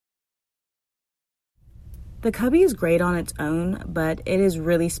The Cubby is great on its own, but it is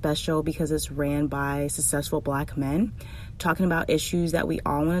really special because it's ran by successful Black men talking about issues that we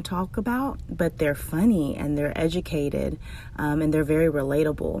all want to talk about, but they're funny and they're educated and they're very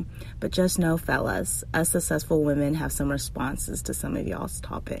relatable. But just know, fellas, us successful women have some responses to some of y'all's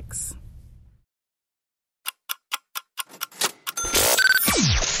topics.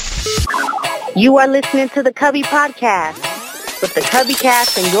 You are listening to the Cubby Podcast with the Cubby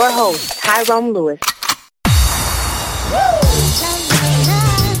Cast and your host, Tyrone Lewis.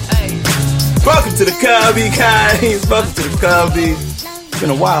 Welcome to the Cubby, guys. Welcome to the Cubby. It's been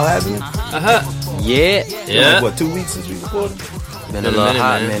a while, hasn't it? Yeah. Like, what, 2 weeks since we recorded? Been a little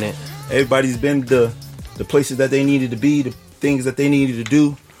hot minute. Everybody's been the places that they needed to be, the things that they needed to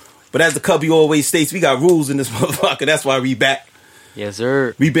do. But as the Cubby always states, we got rules in this motherfucker. That's why we back. Yes,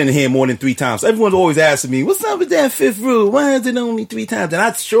 sir. We've been here more than 3 times. Everyone's always asking me, what's up with that 5th rule? Why is it only 3 times? And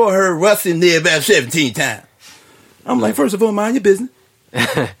I sure heard Russ in there about 17 times. I'm like, first of all, mind your business.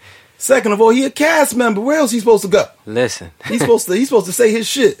 Second of all, he a cast member. Where else he supposed to go? Listen. He's supposed to say his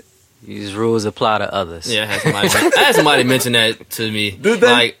shit. These rules apply to others. Yeah, I had somebody mention that to me. Did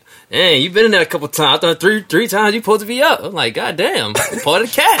they? Like, hey, you've been in there a couple times. I thought three times you supposed to be up. I'm like, goddamn, I'm part of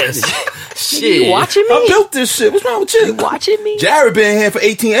the cast. Shit. You watching me? I built this shit. What's wrong with you? You watching me? Jared been here for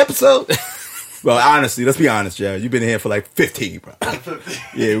 18 episodes. Well, honestly, let's be honest, Jared. You've been here for like 15, bro.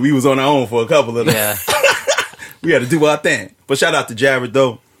 Yeah, we was on our own for a couple of them. Yeah. We had to do our thing. But shout out to Jared,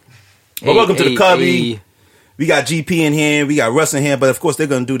 though. Well, welcome to the Cubby. We got GP in here. We got Russ in here. But, of course, they're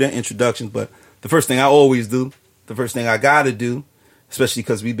going to do their introductions. But the first thing I always do, the first thing I got to do, especially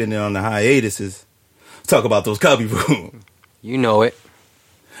because we've been there on the hiatus, is talk about those Cubby rules. You know it.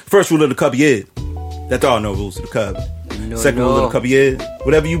 First rule of the Cubby is that there are no rules to the Cubby. Second rule of the Cubby is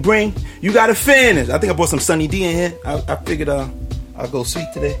whatever you bring, you got to finish. I think I brought some Sunny D in here. I figured I'll go sweet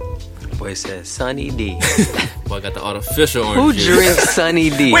today. Boy says Sunny D. Boy, I got the artificial Who orange juice. drinks Sunny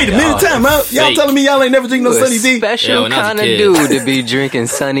D? Wait a minute, time out. Y'all fake. telling me y'all ain't never drink no Sunny D? Special when I was a kind of kid. dude to be drinking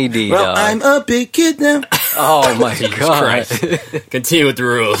Sunny D, Well, dog. I'm a big kid now. Oh my God. Christ. Continue with the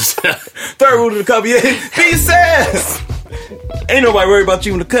rules. Third rule of the Cubby is be yourself. Ain't nobody worried about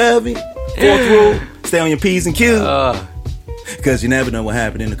you in the Cubby. Fourth rule, stay on your P's and Q's. Because you never know what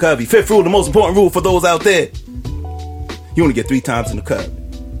happened in the Cubby. Fifth rule, the most important rule for those out there. You only get 3 times in the Cubby.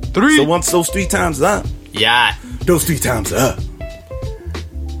 3. So once those 3 times are up, Yeah. those 3 times are up.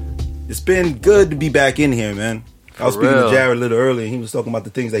 It's been good to be back in here, man. I was speaking to Jared a little earlier. He was talking about the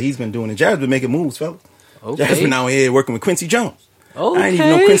things that he's been doing. And Jared's been making moves, fellas. Okay. Jared's been out here working with Quincy Jones. Okay. I didn't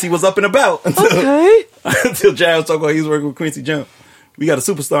even know Quincy was up and about until, Okay. until Jared was talking about he was working with Quincy Jones. We got a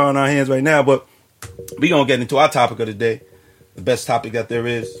superstar on our hands right now, but we're going to get into our topic of the day. The best topic that there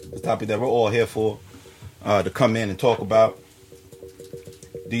is, the topic that we're all here for, to come in and talk about.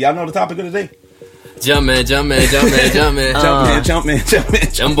 Do y'all know the topic of the day? Jump man. Jump man.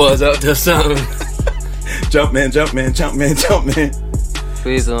 Them boys up to something. Jump man.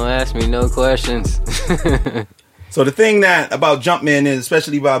 Please don't ask me no questions. So the thing that about Jumpman is,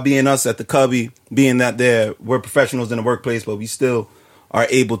 especially about being us at the Cubby, being that we're professionals in the workplace, but we still are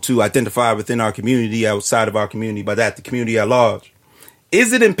able to identify within our community, outside of our community, by that, the community at large.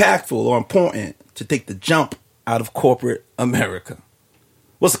 Is it impactful or important to take the jump out of corporate America?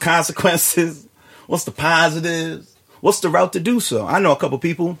 What's the consequences? What's the positives? What's the route to do so? I know a couple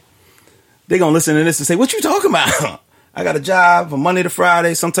people, they're going to listen to this and say, what you talking about? I got a job from Monday to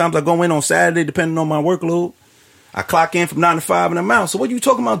Friday. Sometimes I go in on Saturday, depending on my workload. I clock in from 9 to 5 and I'm out. So what are you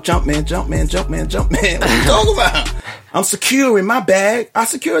talking about? Jump man. What you talking about? I'm securing my bag. I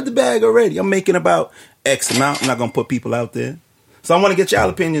secured the bag already. I'm making about X amount. I'm not going to put people out there. So I want to get y'all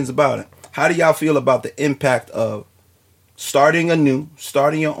opinions about it. How do y'all feel about the impact of starting anew,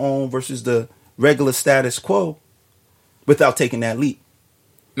 starting your own versus the regular status quo without taking that leap?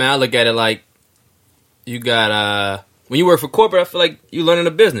 Man, I look at it like you got, when you work for corporate, I feel like you learning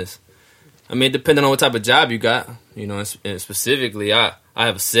a business. I mean, depending on what type of job you got, you know, and specifically, I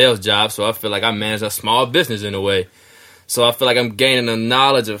have a sales job, so I feel like I manage a small business in a way. So I feel like I'm gaining the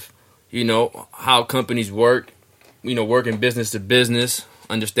knowledge of, you know, how companies work, you know, working business to business,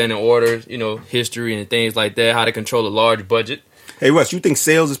 understanding orders, you know, history and things like that, how to control a large budget. Hey, Russ, you think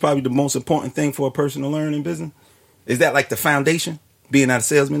sales is probably the most important thing for a person to learn in business? Is that like the foundation, being out a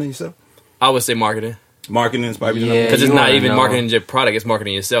salesman yourself? I would say marketing. Marketing is probably the number one. Because it's not even marketing your product, it's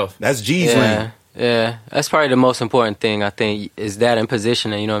marketing yourself. That's G's ring. Yeah, that's probably the most important thing, I think, is that in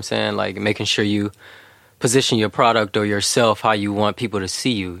positioning, you know what I'm saying? Like making sure you position your product or yourself how you want people to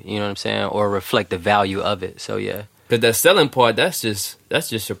see you, you know what I'm saying? Or reflect the value of it. So, yeah. But that selling part, that's just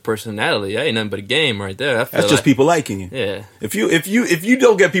your personality. That ain't nothing but a game right there. That's just people liking you. Yeah. If you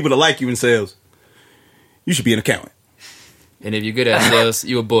don't get people to like you in sales, you should be an accountant. And if you're good at sales,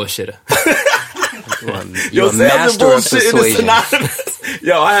 you a bullshitter. You're a sales and master of bullshit is persuasion. synonymous.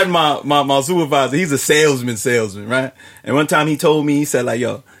 Yo, I had my supervisor. He's a salesman, right? And one time he told me, he said like,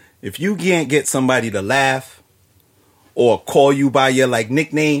 yo, if you can't get somebody to laugh or call you by your like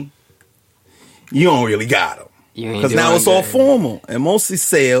nickname, you don't really got them. Because now it's all formal, and mostly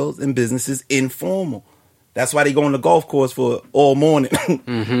sales and business is informal. That's why they go on the golf course for all morning,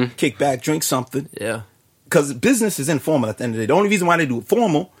 kick back, drink something. Yeah. Because business is informal at the end of the day. The only reason why they do it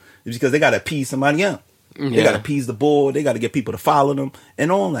formal is because they got to appease somebody else. They got to appease the board. They got to get people to follow them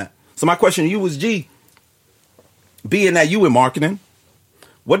and all that. So my question to you was, G, being that you in marketing,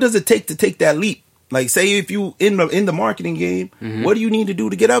 what does it take to take that leap? Like, say if you in the marketing game, what do you need to do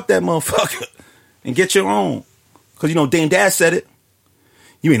to get out that motherfucker and get your own? Because, you know, Dame Dash said it.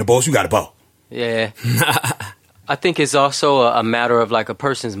 You ain't a boss, you got a bow. Yeah. I think it's also a matter of like a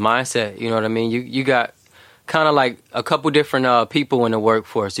person's mindset. You know what I mean? You got kind of like a couple different people in the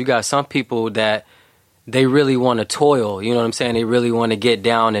workforce. You got some people that they really want to toil. You know what I'm saying? They really want to get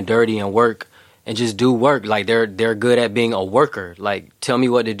down and dirty and work and just do work. Like they're good at being a worker. Like, tell me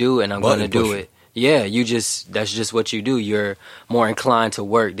what to do and I'm going to do it. Yeah, that's just what you do. You're more inclined to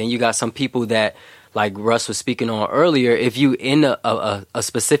work. Then you got some people that, like Russ was speaking on earlier, if you in a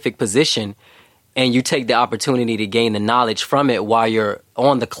specific position and you take the opportunity to gain the knowledge from it while you're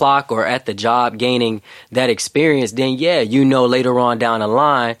on the clock or at the job gaining that experience, then yeah, you know later on down the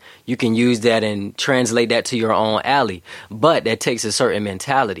line, you can use that and translate that to your own alley. But that takes a certain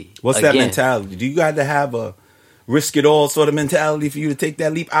mentality. What's that mentality? Do you got to have a risk it all sort of mentality for you to take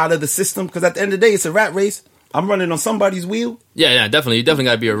that leap out of the system? Because at the end of the day, it's a rat race. I'm running on somebody's wheel. Yeah, definitely. You definitely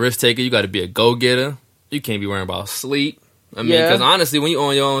got to be a risk taker. You got to be a go-getter. You can't be worrying about sleep. I mean, because honestly, when you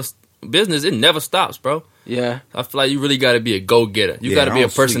own your own business, it never stops, bro. Yeah. I feel like you really got to be a go-getter. You got to be a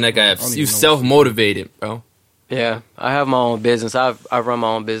person that got you self-motivated, bro. Yeah, I have my own business. I run my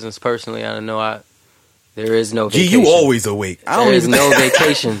own business personally. I know there is no vacation. Gee, you always awake. There is no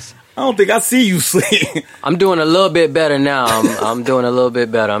vacations. I don't think I see you sleep. I'm doing a little bit better now. I'm doing a little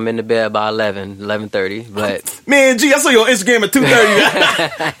bit better. I'm in the bed by 11:30. But man, G, I saw you on Instagram at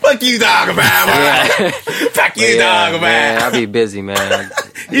 2:30. Fuck you, dog, man. Fuck you, dog, man. Man, I be busy, man.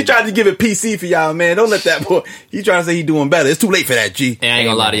 He tried to give it PC for y'all, man. Don't let that boy. He trying to say he doing better. It's too late for that, G. Hey, I ain't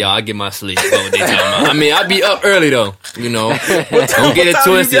gonna lie to y'all. I get my sleep. What they talking about. I mean, I be up early though. You know, don't get it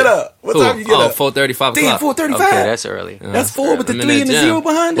twisted. What time you get up? 4:30, 5 Damn, o'clock. 4:35. Okay, that's early. That's 4 with the I'm 3 and the 0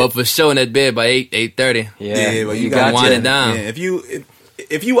 behind it. But for sure in that bed by 8:30. Yeah, but you gotta wind it down. Yeah,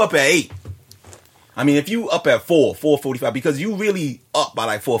 if you up at 8, I mean, if you up at 4:45, because you really up by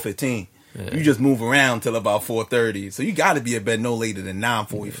like 4:15. Yeah. You just move around till about 4:30. So you got to be at bed no later than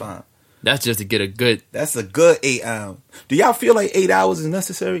 9:45. That's just to get a good. That's a good 8 hours. Do y'all feel like 8 hours is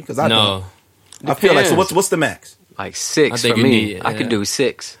necessary? Because I don't. I feel like, so what's the max? Like 6 for me. I could do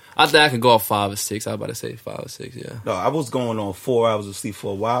 6. I think I can go off 5 or 6. I was about to say 5 or 6. Yeah. No, I was going on 4 hours of sleep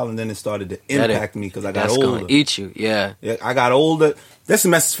for a while, and then it started to impact me because I got older. That's gonna eat you. Yeah. I got older. That's a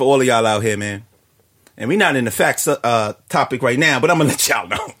message for all of y'all out here, man. And we're not in the facts topic right now, but I'm gonna let y'all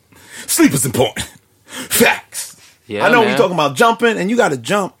know. Sleep is important. Facts. Yeah, I know man. we're talking about jumping, and you got to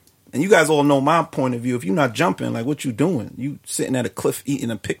jump. And you guys all know my point of view. If you're not jumping, like, what you doing? You sitting at a cliff eating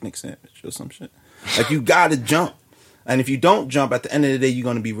a picnic sandwich or some shit. Like, you got to jump. And if you don't jump, at the end of the day, you're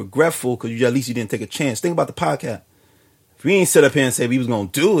going to be regretful because at least you didn't take a chance. Think about the podcast. If we ain't sit up here and say we was going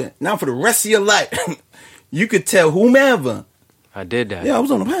to do it, now for the rest of your life, you could tell whomever. I did that. Yeah, I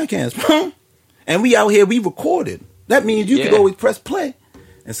was on the podcast, bro. And we out here, we recorded. That means you could always press play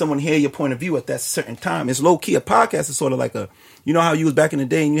and someone hear your point of view at that certain time. It's low key. A podcast is sort of like you know how you was back in the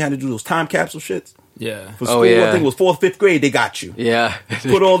day and you had to do those time capsule shits? Yeah. For school, I think it was 4th, 5th grade, they got you. Yeah.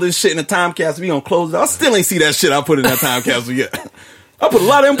 Put all this shit in a time capsule. We gonna close it. I still ain't see that shit I put in that time capsule yet. I put a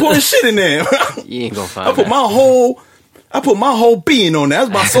lot of important shit in there. You ain't gonna find I put my whole being on there.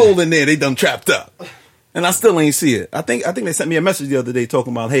 That's my soul in there. They done trapped up. And I still ain't see it. I think they sent me a message the other day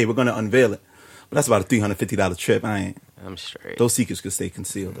talking about, hey, we're gonna unveil it. But that's about a $350 trip. I'm straight. Those secrets could stay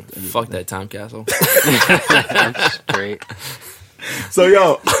concealed. Fuck that time capsule. I'm straight. So,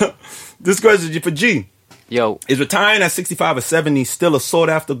 yo, this question is for G. Yo. Is retiring at 65 or 70 still a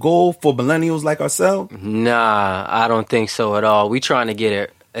sought-after goal for millennials like ourselves? Nah, I don't think so at all. We trying to get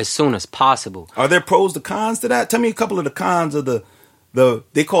it as soon as possible. Are there pros to cons to that? Tell me a couple of the cons of the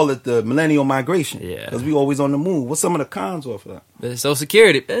they call it the millennial migration. Yeah. Because we always on the move. What's some of the cons off of that? Social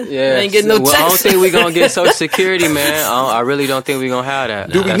Security. Yeah. I ain't getting no checks. I don't think we're going to get Social Security, man. I really don't think we're going to have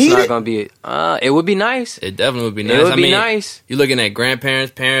that. Do we That's need not it? going to be it. It would be nice. It definitely would be nice. It would be nice. You're looking at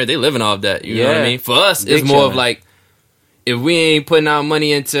grandparents, parents, they living off that. You know what I Yeah. mean? For us, Big it's more of chillin'. like, if we ain't putting our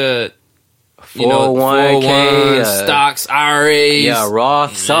money into 401k, stocks, IRAs. Yeah,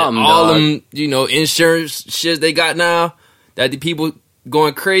 Roth, something. All dog. them, insurance shit they got now that the people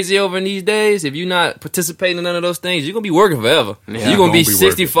going crazy over in these days. If you're not participating in none of those things, you're going to be working forever. Yeah. You're going to be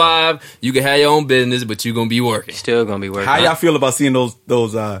 65. You can have your own business, but you're going to be working. Still gonna be working. How y'all feel about seeing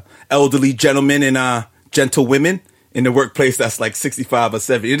those elderly gentlemen and gentle women in the workplace that's like 65 or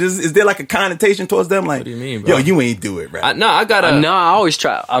 70? Is there like a connotation towards them? Like, What do you mean, bro? yo, you ain't do it, right? I gotta. No, I always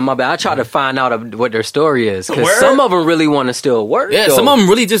try. My bad. I try to find out what their story is because Word? some of them really want to still work. Yeah, though. some of them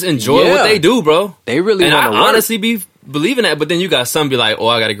really just enjoy Yeah. what they do, bro. They really And I want to work. honestly be believing that, but then you got some be like, oh,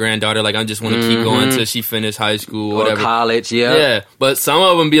 I got a granddaughter, like I just want to keep going until she finish high school or Or whatever. college. Yeah. Yeah, but some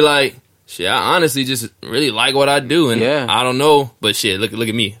of them be like, shit, I honestly just really like what I do, and Yeah. I don't know, but shit, look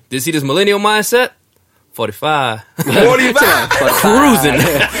at me. Did you see this millennial mindset? 45. 45. Cruising.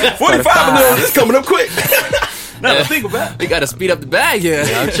 45, it's coming up quick. Now to think about it. We got to speed up the bag here.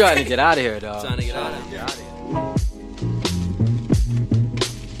 Yeah, I'm trying to get out of here, dog. Trying to get out of here.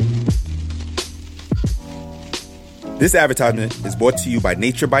 This advertisement is brought to you by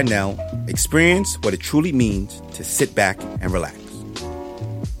Nature by Nell. Experience what it truly means to sit back and relax.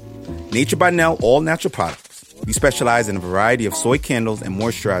 Nature by Nell all natural products. We specialize in a variety of soy candles and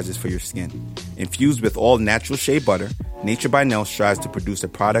moisturizers for your skin. Infused with all natural shea butter, Nature by Nell strives to produce a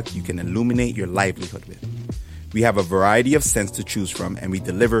product you can illuminate your livelihood with. We have a variety of scents to choose from, and we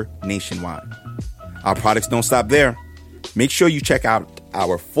deliver nationwide. Our products don't stop there. Make sure you check out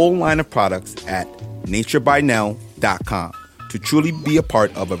our full line of products at naturebynell.com to truly be a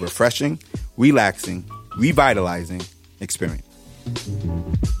part of a refreshing, relaxing, revitalizing experience.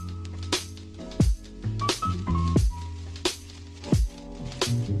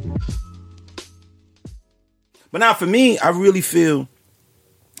 But now for me, I really feel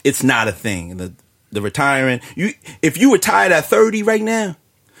it's not a thing. The retiring. If you retired at 30 right now,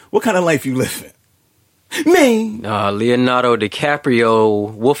 what kind of life you living? Man. Leonardo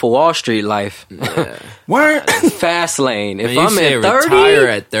DiCaprio, Wolf of Wall Street life. Word. Fast lane. If Man, you I'm said at 30, retire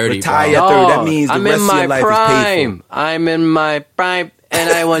at 30, Retire bro. at 30. That means the I'm rest in of my your life is paid prime. I'm in my prime, and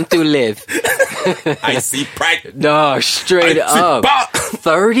I want to live. for. I see practice. Dog, straight up.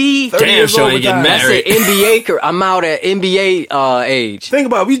 30? Damn, sure ain't getting That's married. an NBA. I'm out at NBA age. Think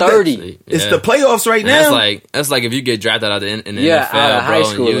about it. We 30. It's Yeah. the playoffs right And now. that's like if you get drafted out in the Yeah, NFL, out of bro. high and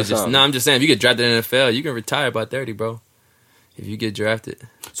school you or was just, something. no, I'm just saying, if you get drafted in the NFL, you can retire by 30, bro. If you get drafted,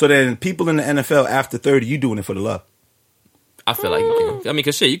 So then people in the NFL after 30, you doing it for the love. I feel like you can. I mean,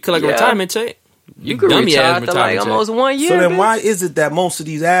 cause shit, you collect a Yeah. retirement check. You could dummy retire ass after like retirement check. almost 1 year. So then bitch. why is it that most of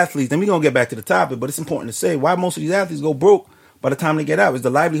these athletes, and we're going to get back to the topic, but it's important to say, why most of these athletes go broke by the time they get out? Is the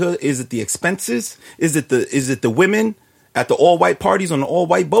livelihood? Is it the expenses? Is it the women at the all-white parties on the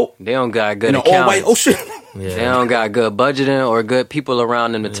all-white boat? They don't got good In the all-white accountants. ocean? Yeah. They don't got good budgeting or good people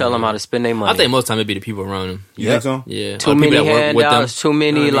around them to tell them how to spend their money. I think most time it'd be the people around them. You think so? Yeah, too or the many people that work with them. handouts, too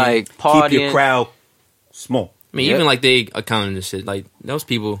many You know what I mean? like partying. Keep your crowd small. I mean, Yep. even like they accounting and shit. Like those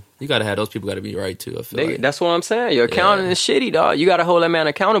people, you gotta have those people. Got to be right too. I feel like. That's what I'm saying. Your accountant is shitty, dog. You got to hold that man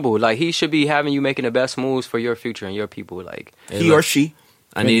accountable. Like he should be having you making the best moves for your future and your people. Like Hey, He look, or she.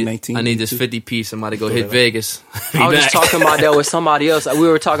 I need 19, I need this 22. 50-piece. Somebody go hit Vegas. I was just talking about that with somebody else. We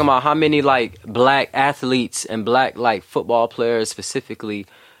were talking about how many like black athletes and black like football players specifically,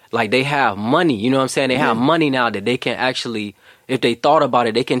 like they have money. You know what I'm saying? They have money now that they can actually, if they thought about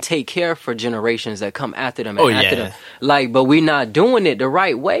it, they can take care for generations that come after them and Oh, after yeah. them. Like, but we're not doing it the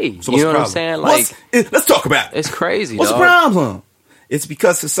right way. So You what's know the what I'm saying? problem? Like Let's talk about it. it's crazy. What's the dog. problem? It's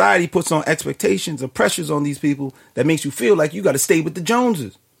because society puts on expectations and pressures on these people that makes you feel like you got to stay with the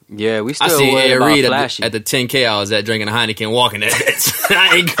Joneses. Yeah, we I still see worried Ed about Reed flashy. at the 10K I was at drinking a Heineken, walking that bitch.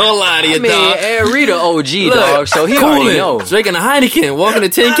 I ain't gonna lie to you, I mean, dog. Ed Reed a OG, Look, dog, so he already cooling, knows. drinking a Heineken, walking the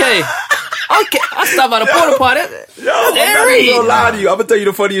 10K. Okay, I stopped by the porta potty. Yo, I'm not Reed. even gonna lie to you. I'm gonna tell you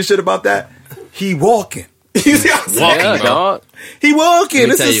the funniest shit about that. He walking. You see what I'm saying? Walking, Yeah, bro. dog. He walking. Let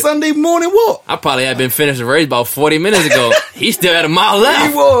me It's tell a you. Sunday morning walk. I probably had been finished the race about 40 minutes ago. He still had a mile He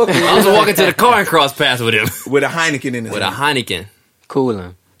left. walking I was walking to the car and cross paths with him with a Heineken in his with a hand. Heineken.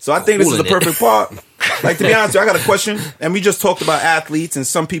 Cooling. So I think this is the Cooling it. perfect part. Like, to be honest, with you, I got a question. And we just talked about athletes and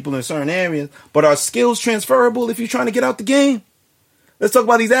some people in certain areas. But are skills transferable if you're trying to get out the game? Let's talk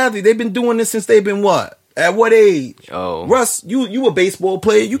about these athletes. They've been doing this since they've been what? At what age? Oh. Russ, you a baseball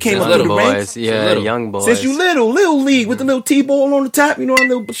player. You came Since up little through the boys, ranks. yeah, little. young boys. Since you little league with the little T-ball on the top, you know, that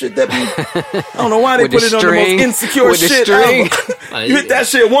little shit that be, I don't know why they With put the it on the string, most insecure with the shit string. ever. You hit that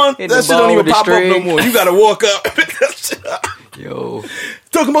shit once, Hit that the shit don't ball even with the pop up no string. more. You gotta walk up. Pick that shit up. Yo,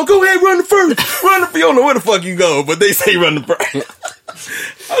 Talking about, go ahead, run the first. Run the, you don't know where the fuck you go, but they say run the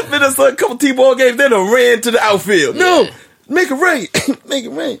first. I've been to a couple T-ball games, they done ran to the outfield. No, Make it rain. Make it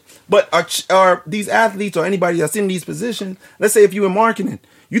rain. But are these athletes or anybody that's in these positions, let's say if you in marketing,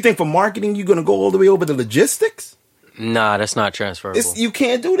 you think for marketing you're going to go all the way over to logistics? Nah, that's not transferable. You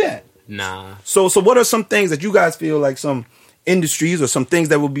can't do that. Nah. So what are some things that you guys feel like some industries or some things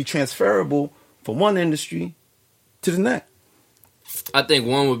that will be transferable from one industry to the next? I think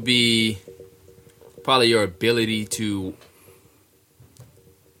one would be probably your ability to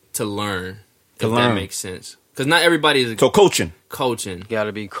learn. That makes sense. Because not everybody is coaching. You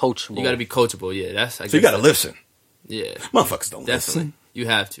gotta be coachable. You gotta be coachable. Yeah, so you gotta listen. Yeah, motherfuckers don't definitely. listen. You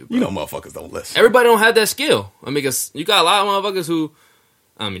have to. Bro. You know, motherfuckers don't listen. Everybody don't have that skill. I mean, cause you got a lot of motherfuckers who.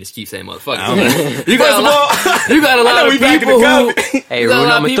 I mean, just keep saying motherfuckers. You got a lot of people who. Hey, rule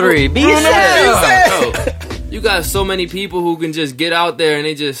number 3: be yourself. You got so many people who can just get out there and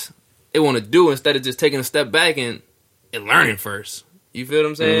they want to do instead of just taking a step back and learning first. You feel what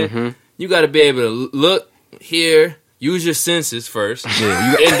I'm saying? Mm-hmm. You got to be able to look, hear, use your senses first, and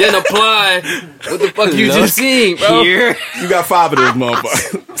then apply what the fuck you just seen, bro. Here. You got 5 of those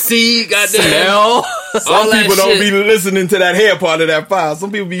motherfuckers. See, goddamn. Smell. Some people don't be listening to that hair part of that 5.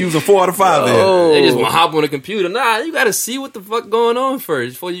 Some people be using 4 out of 5. They just want to hop on the computer. Nah, you got to see what the fuck going on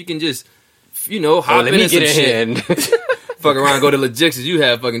first before you can just, hop in some shit. Fuck around, go to logistics. You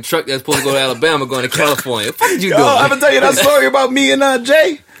have fucking truck that's supposed to go to Alabama, going to California. What the fuck you doing? I'm gonna tell you that story about me and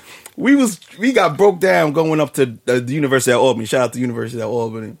Jay. We got broke down going up to the University of Albany. Shout out to University of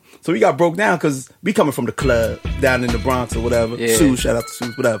Albany. So we got broke down because we coming from the club down in the Bronx or whatever. Yeah. Suze, shout out to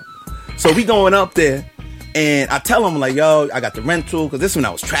Suze, whatever. So we going up there, and I tell them like, yo, I got the rental because this is when I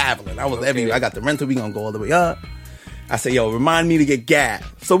was traveling. I got the rental. We gonna go all the way up. I say, yo, remind me to get gas.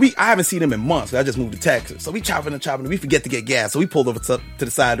 So I haven't seen them in months. I just moved to Texas. So we chopping and we forget to get gas. So we pulled over to the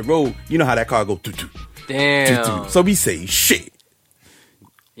side of the road. You know how that car go doo-doo. Damn. Doo-doo. So we say, shit.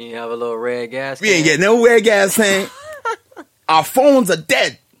 You have a little red gas. We ain't getting no red gas tank. Our phones are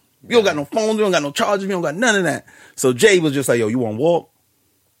dead. We don't got no phones. We don't got no chargers. We don't got none of that. So Jay was just like, yo, you want to walk?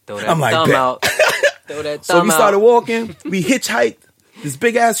 Throw that thumb out. Throw that thumb out. So we started walking. We hitchhiked this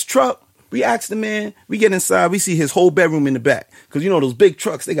big ass truck. We asked the man, we get inside, we see his whole bedroom in the back. Because, those big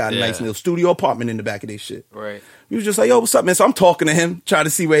trucks, they got a nice little studio apartment in the back of their shit. Right. We was just like, yo, what's up, man? So I'm talking to him, trying to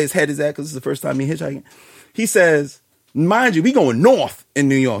see where his head is at, because this is the first time he hitchhiking. He says, mind you, we going north in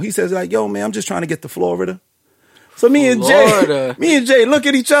New York. He says, like, yo, man, I'm just trying to get to Florida. So me and Jay look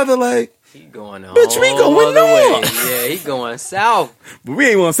at each other like, he going on. Bitch, we going north. Yeah, he going south. But we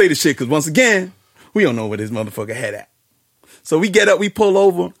ain't want to say the shit, because once again, we don't know where this motherfucker head at. So we get up, we pull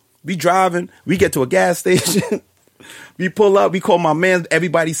over. We driving, we get to a gas station, we pull up, we call my man,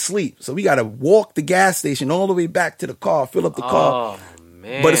 everybody sleep. So we got to walk the gas station all the way back to the car, fill up the car. Oh,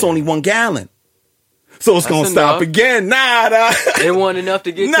 man. But it's only 1 gallon. So it's going to stop again. Nah. It wasn't enough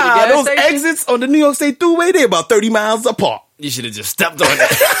to get to the gas those station? exits on the New York State Thruway, they're about 30 miles apart. You should have just stepped on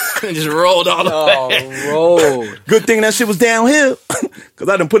it and just rolled all the way. Rolled. Good thing that shit was downhill. Because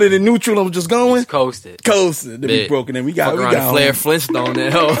I done put it in neutral and was just going. Coasted. Then we broken in. We got Flair Flintstone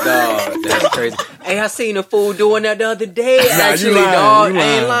that hoe. Dog, that's crazy. Hey, I seen a fool doing that the other day. Nah, Actually, you lying, dog. you I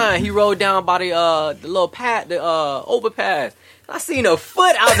ain't lying. lying. He rode down by the little pad, the overpass. I seen a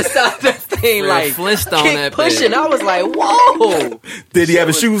foot out the side of that thing, Flair like Flintstone kick that pushing. bitch. I was like, whoa. Did he have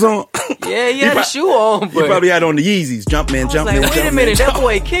his shoes on? Yeah, he had a shoe on, He but probably had on the Yeezys. Jumpman, I was Jumpman, like, wait a Jumpman, minute, that Jumpman.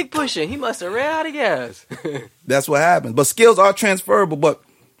 boy kick pushing. He must have ran out of gas. That's what happens. But skills are transferable. But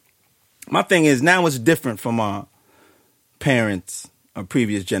my thing is, now it's different from our parents or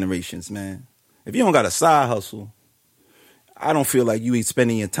previous generations, man. If you don't got a side hustle, I don't feel like you ain't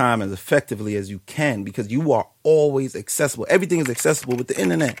spending your time as effectively as you can, because you are always accessible. Everything is accessible with the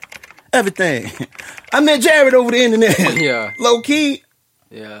internet. Everything. I met Jared over the internet. Yeah. Low key.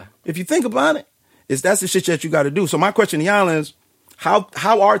 Yeah. If you think about it, that's the shit that you got to do. So my question to y'all is, how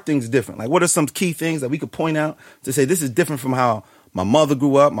are things different? Like, what are some key things that we could point out to say this is different from how my mother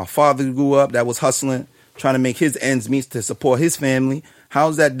grew up, my father grew up, that was hustling, trying to make his ends meet to support his family?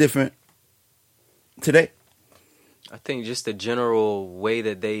 How's that different today? I think just the general way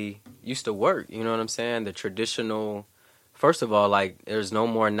that they used to work, you know what I'm saying? The traditional, first of all, like, there's no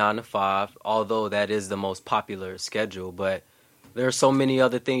more 9 to 5, although that is the most popular schedule, but there are so many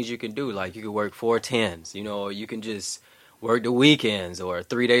other things you can do. Like, you can work 4 10s, or you can just work the weekends, or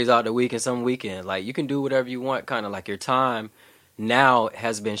 3 days out the week and some weekend. Like, you can do whatever you want, kind of like your time now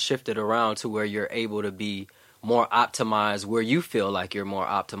has been shifted around to where you're able to be more optimized where you feel like you're more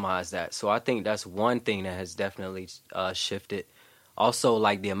optimized at. So I think that's one thing that has definitely shifted. Also,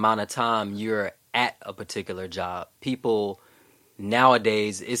 like, the amount of time you're at a particular job. People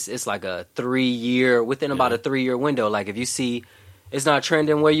nowadays, it's like a 3-year, within about a 3-year window. Like, if you see it's not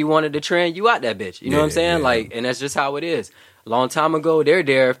trending where you wanted to trend, you out that bitch. You know what I'm saying? Like, and that's just how it is. A long time ago, they're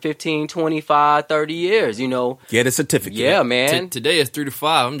there 15, 25, 30 years, you know. Get a certificate. Yeah, man. Today it's 3 to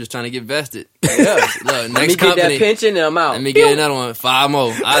 5. I'm just trying to get vested. Yeah. Look, Let next me company, get that pension and I'm out. let me get another one. 5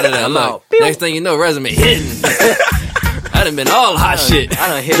 more. Out of that. I'm Look, out. next thing you know, resume hitting. I done been all hot shit. I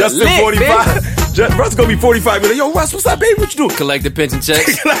done hit Justin a lick, 45. bitch. Russ gonna be 45. Be like, yo, Russ, what's up, baby? What you doing? Collect the pension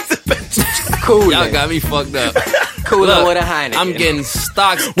checks. Cool. Y'all got me fucked up. Cooling Look, with a Heineken. I'm getting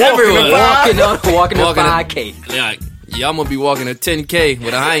stocks Walking everywhere. the block. Walking the Walking 5K. Like, y'all gonna be walking a 10K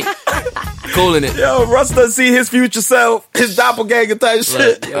with a hike. Cooling it. Yo, Russ doesn't see his future self, his doppelganger type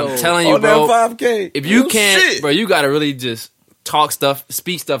shit. Look, I'm telling you, on bro. that 5K. If you Real can't, shit. bro, you gotta really just talk stuff,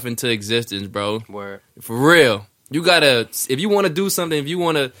 speak stuff into existence, bro. Word. For real. You gotta, if you want to do something, if you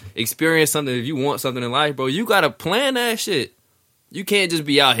want to experience something, if you want something in life, bro, you gotta plan that shit. You can't just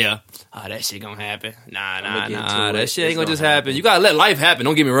be out here, oh, that shit gonna happen. Nah, that shit ain't gonna just happen. You gotta let life happen,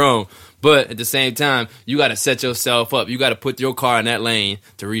 don't get me wrong. But at the same time, you gotta set yourself up. You gotta put your car in that lane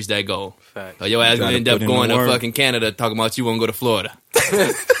to reach that goal. Fact. Or your ass gonna end up put in the going to work. fucking Canada talking about you wanna go to Florida.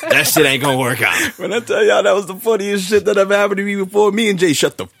 That shit ain't gonna work out. When I tell y'all that was the funniest shit that ever happened to me before, me and Jay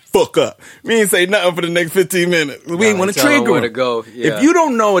shut the fuck up. We ain't say nothing for the next 15 minutes. We ain't want to tell 'em trigger where him. to go. Yeah. If you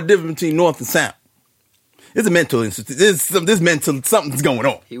don't know a difference between north and south, it's a mental institute. This mental something's going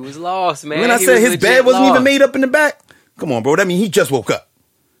on. He was lost, man. When I He said was his legit bed wasn't even lost. made up in the back, come on, bro. That means he just woke up.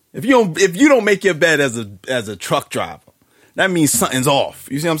 If you don't make your bed as a truck driver, that means something's off.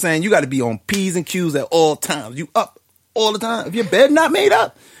 You see what I'm saying? You got to be on P's and Q's at all times. You up all the time. If your bed not made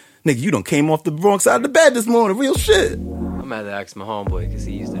up, nigga, you done came off the wrong side of the bed this morning. Real shit. I'm gonna have to ask my homeboy because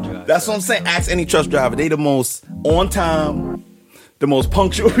he used to drive. That's what I'm saying. Ask any truck driver. They the most on time, the most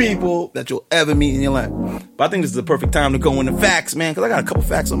punctual people that you'll ever meet in your life. But I think this is the perfect time to go into facts, man, because I got a couple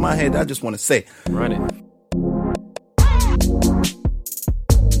facts on my head that I just want to say. Run it.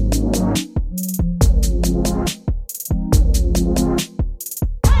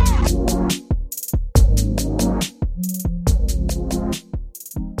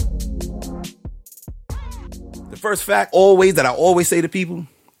 The first fact that I always say to people,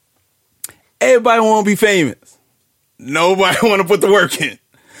 everybody want to be famous. Nobody want to put the work in.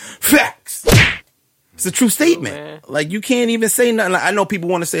 Facts. It's a true statement. man. Like, you can't even say nothing. Like, I know people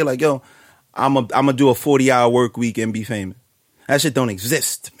want to say, like, yo, I'm gonna do a 40-hour work week and be famous. That shit don't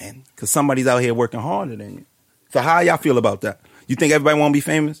exist, man. Because somebody's out here working harder than you. So how y'all feel about that? You think everybody want to be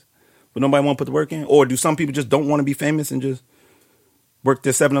famous, but nobody want to put the work in? Or do some people just don't want to be famous and just work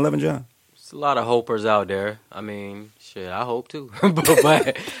their 7-Eleven job? There's a lot of hopers out there. I mean, shit, I hope too.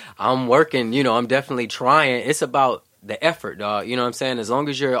 but I'm working, I'm definitely trying. It's about the effort, dog. You know what I'm saying? As long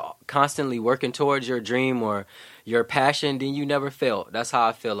as you're constantly working towards your dream or your passion, then you never fail. That's how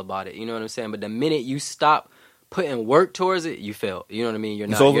I feel about it. You know what I'm saying? But the minute you stop putting work towards it, you fail. You know what I mean? You're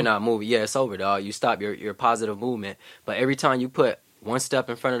not moving. Yeah, it's over, dog. You stop your positive movement. But every time you put one step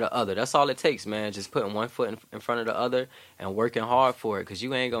in front of the other, that's all it takes, man. Just putting one foot in front of the other and working hard for it, because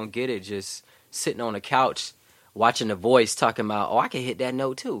you ain't gonna get it just sitting on the couch watching The Voice talking about, oh, I can hit that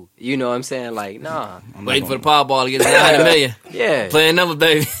note too. You know what I'm saying? Like, nah. Waiting for the Powerball to get 900 million. Yeah. Playing number,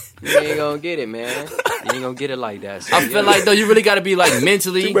 baby. You ain't gonna get it, man. You ain't gonna get it like that. So, I feel like, though, you really got to be, like,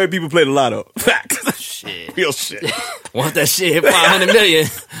 mentally. Too many people play the lotto. Facts. Shit. Real shit. Want that shit hit 500 million.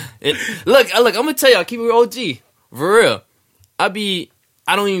 Look, I'm going to tell y'all, keep it OG. For real.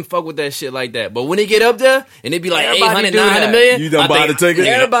 I don't even fuck with that shit like that. But when they get up there and they be like Everybody 800, do 900 that. million. You done buy the ticket?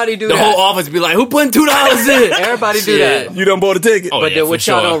 Everybody do the that. whole office be like, who putting $2 in? Everybody do Shit. that. You done bought a ticket. Oh, But yeah, then for what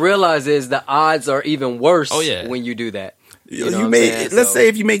y'all sure. don't realize is the odds are even worse Oh, yeah. when you do that. You know what I'm made. saying? Let's So- say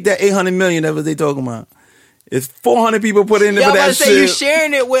if you make that 800 million, that's what they talking about. It's 400 people put in there Y'all for about that to say you shit.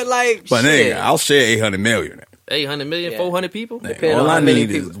 sharing it with like But shit. nigga, I'll share 800 million. 800 million, Yeah. 400 people? Depending All on I how many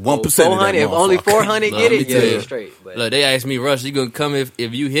need is people. 1% of that 400, if only motherfucker. 400 Look, get let it, me tell yeah, you. you're straight. But Look, they asked me, Russ, you gonna come if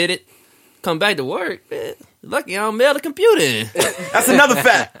you hit it? Come back to work, man. Lucky I don't mail the computer in. That's another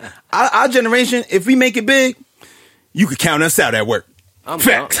fact. Our generation, if we make it big, you could count us out at work. I'm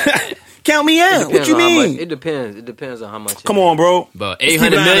Fact. down. Count me out. What Depends you on how much- mean? It depends. It depends on how much. Come on, bro. But Let's 800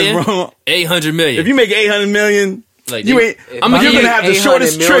 keep it million? honest, bro. 800 million. If you make 800 million, Like, you ain't. if I'ma You're give gonna you have the 800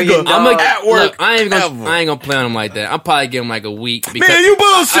 shortest million, trigger dog. at work. Look, I ain't ever. gonna play on them like that. I'll probably give them like a week. Because Man, you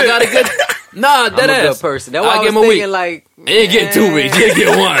bullshit. I got a good. Nah, I'm that a ass. good person. That's why I'll I give was him a thinking week. like, You ain't getting 2 weeks. You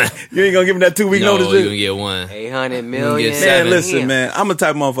get one. You ain't gonna give him that 2-week No, notice. you gonna get one. 800 million. get Man, seven. listen, man. I'm a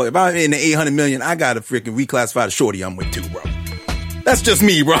type of motherfucker. If I'm in the 800 million, I gotta freaking reclassify the shorty I'm with too, bro. That's just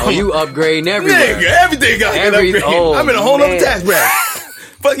me, bro. Oh, you upgrading everywhere. Nigga, everything got to get upgraded. Oh, I'm in a whole other man. tax bracket.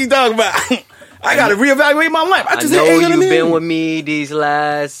 Fuck you talking about? I gotta reevaluate my life. I I just know hit 800 you've million. been with me these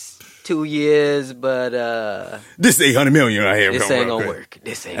last 2 years, but This 800 million right here. this bro, ain't real gonna quick. work.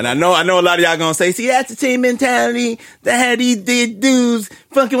 This ain't. And I know a lot of y'all gonna say, see, that's the same mentality that had these dudes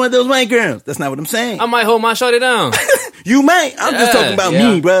fucking with those white girls. That's not what I'm saying. I might hold my shorty down. You might. I'm just talking about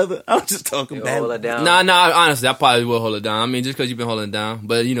Yeah. me, brother. I'm just talking You about hold it down. Nah. Honestly, I probably will hold it down. I mean, just because you've been holding it down.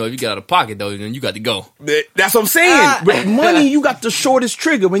 But you know, if you get out of pocket though, then you got to go. That's what I'm saying. With money, you got the shortest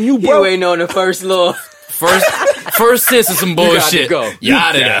trigger. When you You broke, ain't on the first law. First sense of some bullshit. go. You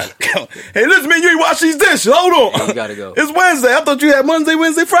out of there. Hey, listen, man, you ain't wash these dishes. Hold on. You gotta go. It's Wednesday. I thought you had Monday,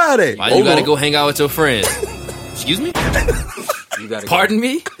 Wednesday, Friday. Why you gotta go hang out with your friends? Excuse me? You gotta Pardon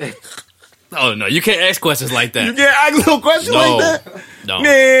me? Oh no, you can't ask questions like that. You can't ask no questions No. like that? No.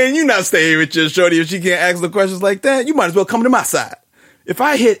 Man, you not staying with your shorty if she can't ask no questions like that. You might as well come to my side. If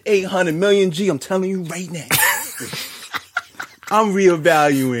I hit 800 million G, I'm telling you right now, I'm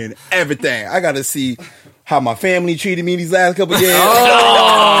reevaluating everything. I got to see how my family treated me these last couple of years.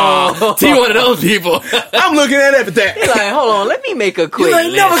 You one of those people. I'm looking at everything. He's like, hold on, let me make a quick like,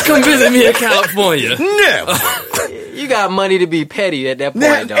 list. Never come visit me in California. Never. You got money to be petty at that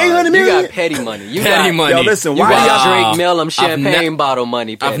Nah, point, dog. 800 You million? got petty money. You Petty got, money. Yo, listen, You why got y'all... Drake Mellum champagne ne- bottle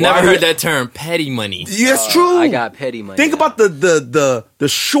money. Petty. I've never heard that term, petty money. Yeah, it's true. I got petty money. Think now. about the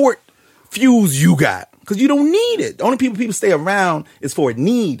short fuse you got, because you don't need it. The only people stay around is for a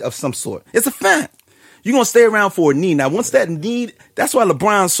need of some sort. It's a fact. You're going to stay around for a need. Now, once that need, that's why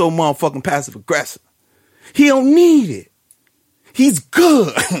LeBron's so motherfucking passive aggressive. He don't need it. He's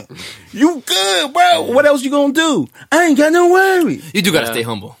good. You good, bro. What else you going to do? I ain't got no worry. You do gotta stay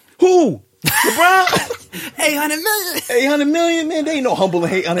humble. Who? LeBron? 800 million. 800 million, man. They ain't no humble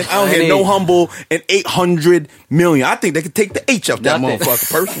and 800. I don't Ain't hear no it? humble and 800 million. I think they could take the H off that Nothing.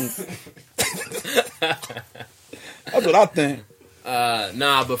 motherfucker person. That's what I think.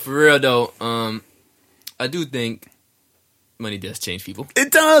 Nah, but for real though, I do think money does change people. It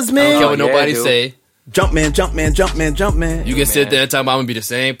does, I don't care man. what yeah, nobody dude. say. Jump man, jump man, jump man, jump man. You can sit there and talk about I'm gonna be the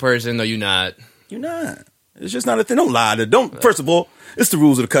same person. No, you're not. You're not. It's just not a thing. Don't lie to. Don't. First of all, it's the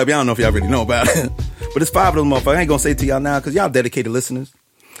rules of the Cubby. I don't know if y'all really know about it, but it's 5 of those motherfuckers. I ain't gonna say it to y'all now because y'all dedicated listeners.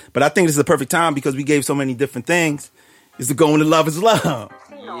 But I think this is the perfect time because we gave so many different things. Is to go into love is love.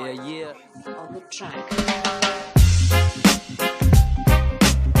 Yeah. On the track.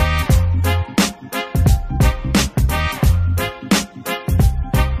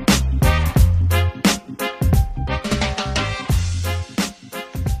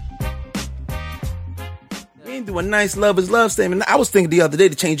 We ain't do a nice love is love statement. I was thinking the other day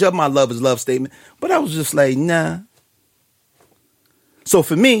to change up my love is love statement, but I was just like, nah. So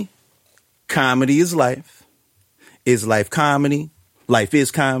for me, comedy is life. Is life comedy? Life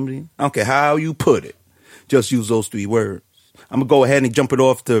is comedy. I don't care how you put it. Just use those 3 words. I'm going to go ahead and jump it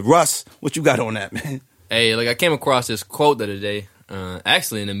off to Russ. What you got on that, man? Hey, like I came across this quote the other day,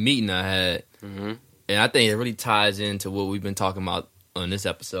 actually in a meeting I had, and I think it really ties into what we've been talking about on this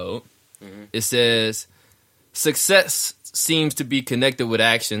episode. It says, "Success seems to be connected with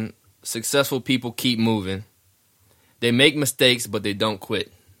action. Successful people keep moving. They make mistakes, but they don't quit."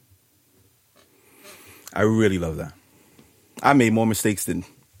 I really love that. I made more mistakes than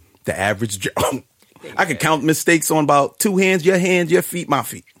the average Joe. I can count mistakes on about 2 hands, your feet, my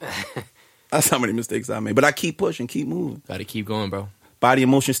feet. That's how many mistakes I made. But I keep pushing, keep moving. Got to keep going, bro. Body in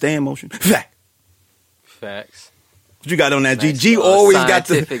motion, stay in motion. Fact. Facts. What you got on that, G? Nice G little always got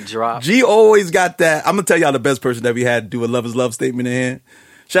the scientific drop. G always got that. I'm gonna tell y'all the best person that we had do a love is love statement in here.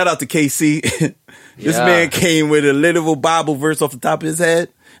 Shout out to KC. This Yeah. man came with a literal Bible verse off the top of his head.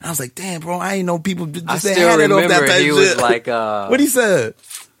 I was like, damn, bro, I ain't know people just I had still it off that remember type he shit. was like, what he said?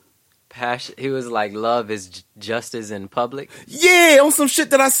 passion. He was like, love is justice in public. Yeah, on some shit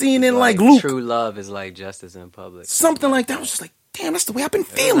that I seen in like Luke. True love is like justice in public. Something like that. I was just like, damn, that's the way I've been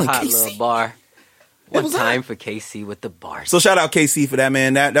feeling, Hot KC. little bar. One was time hot. for KC with the bars. So shout out KC for that,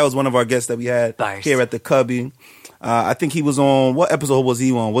 man. That was one of our guests that we had Bars. here at the Cubby. I think he was on, what episode was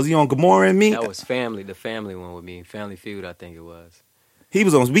he on? Was he on Gamora and me? That was family, the family one with me. Family Feud, I think it was. He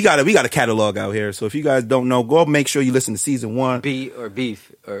was on. We got a catalog out here. So if you guys don't know, go make sure you listen to season 1. Beef.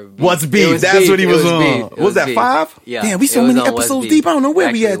 What's It beef? was That's beef. what he It was was on. beef. It Was that beef. 5? Yeah. Damn, we so it was many on What's episodes Beef. deep. I don't know where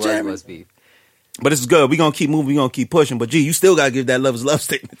we Actually, at, it was Jeremy. What's Beef. But this is good. We're gonna keep moving. We're gonna keep pushing. But G, you still gotta give that love is love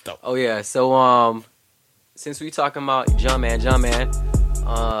statement though. Oh yeah. So since we talking about Jumpman,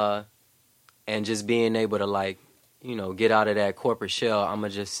 and just being able to like, you know, get out of that corporate shell, I'm gonna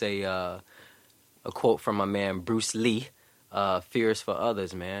just say a quote from my man Bruce Lee, "Fears for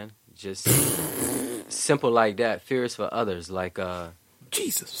others, man." Just simple like that. Fears for others. Like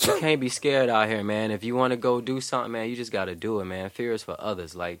Jesus. you can't be scared out here, man. If you want to go do something, man, you just got to do it, man. Fears for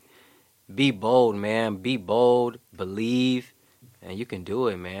others. Like, be bold, man. Be bold. Believe. and you can do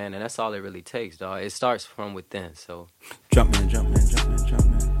it, man. And that's all it really takes, dog. It starts from within. So Jump in.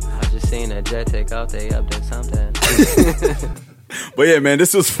 I just seen that Jet take out. They update something. But yeah, man,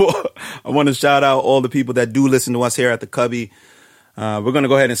 this was for. I want to shout out all the people that do listen to us here at the Cubby. We're gonna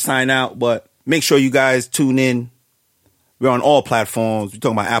go ahead and sign out, but make sure you guys tune in. We're on all platforms. We're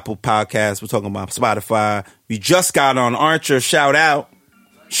talking about Apple Podcasts. We're talking about Spotify. We just got on Archer. Shout out.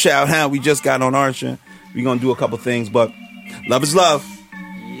 We just got on Archer. We're going to do a couple things, but love is love.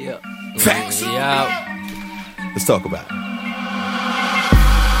 Yep. Facts. Yeah. Let's talk about it.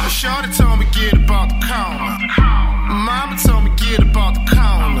 Shorty told me get about the corner. Mama told me get about the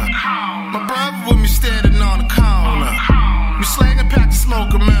corner. My brother with me standing on the corner. We slanging pack to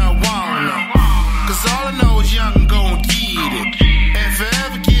smoke a marijuana. Cause all I know is young and go and get it. And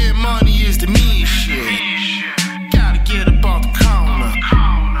forever getting money is the mean shit. Gotta get about the corner.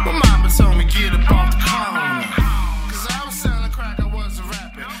 My mama told me get about the corner. Cause I was selling crack, I wasn't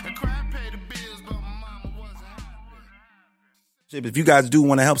rapping. And crack paid the bills, but my mama wasn't happy. If you guys do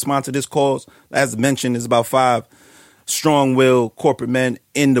want to help sponsor this cause, as mentioned, there's about 5 strong-willed corporate men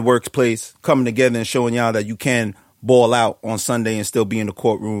in the workplace coming together and showing y'all that you can ball out on Sunday and still be in the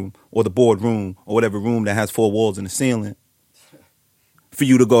courtroom or the boardroom or whatever room that has 4 walls in the ceiling for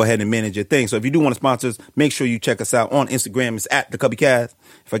you to go ahead and manage your thing. So if you do want to sponsor us, make sure you check us out on Instagram. It's at the Cubby Cast.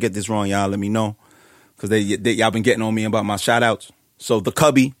 If I get this wrong, y'all let me know, because y'all been getting on me about my shout outs. So the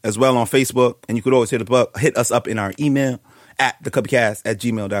Cubby as well on Facebook, and you could always hit us up in our email at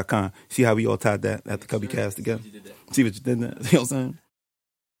thecubbycast@gmail.com. See how we all tied that at the Cubby Cast together? See what you did there? You know what I'm saying?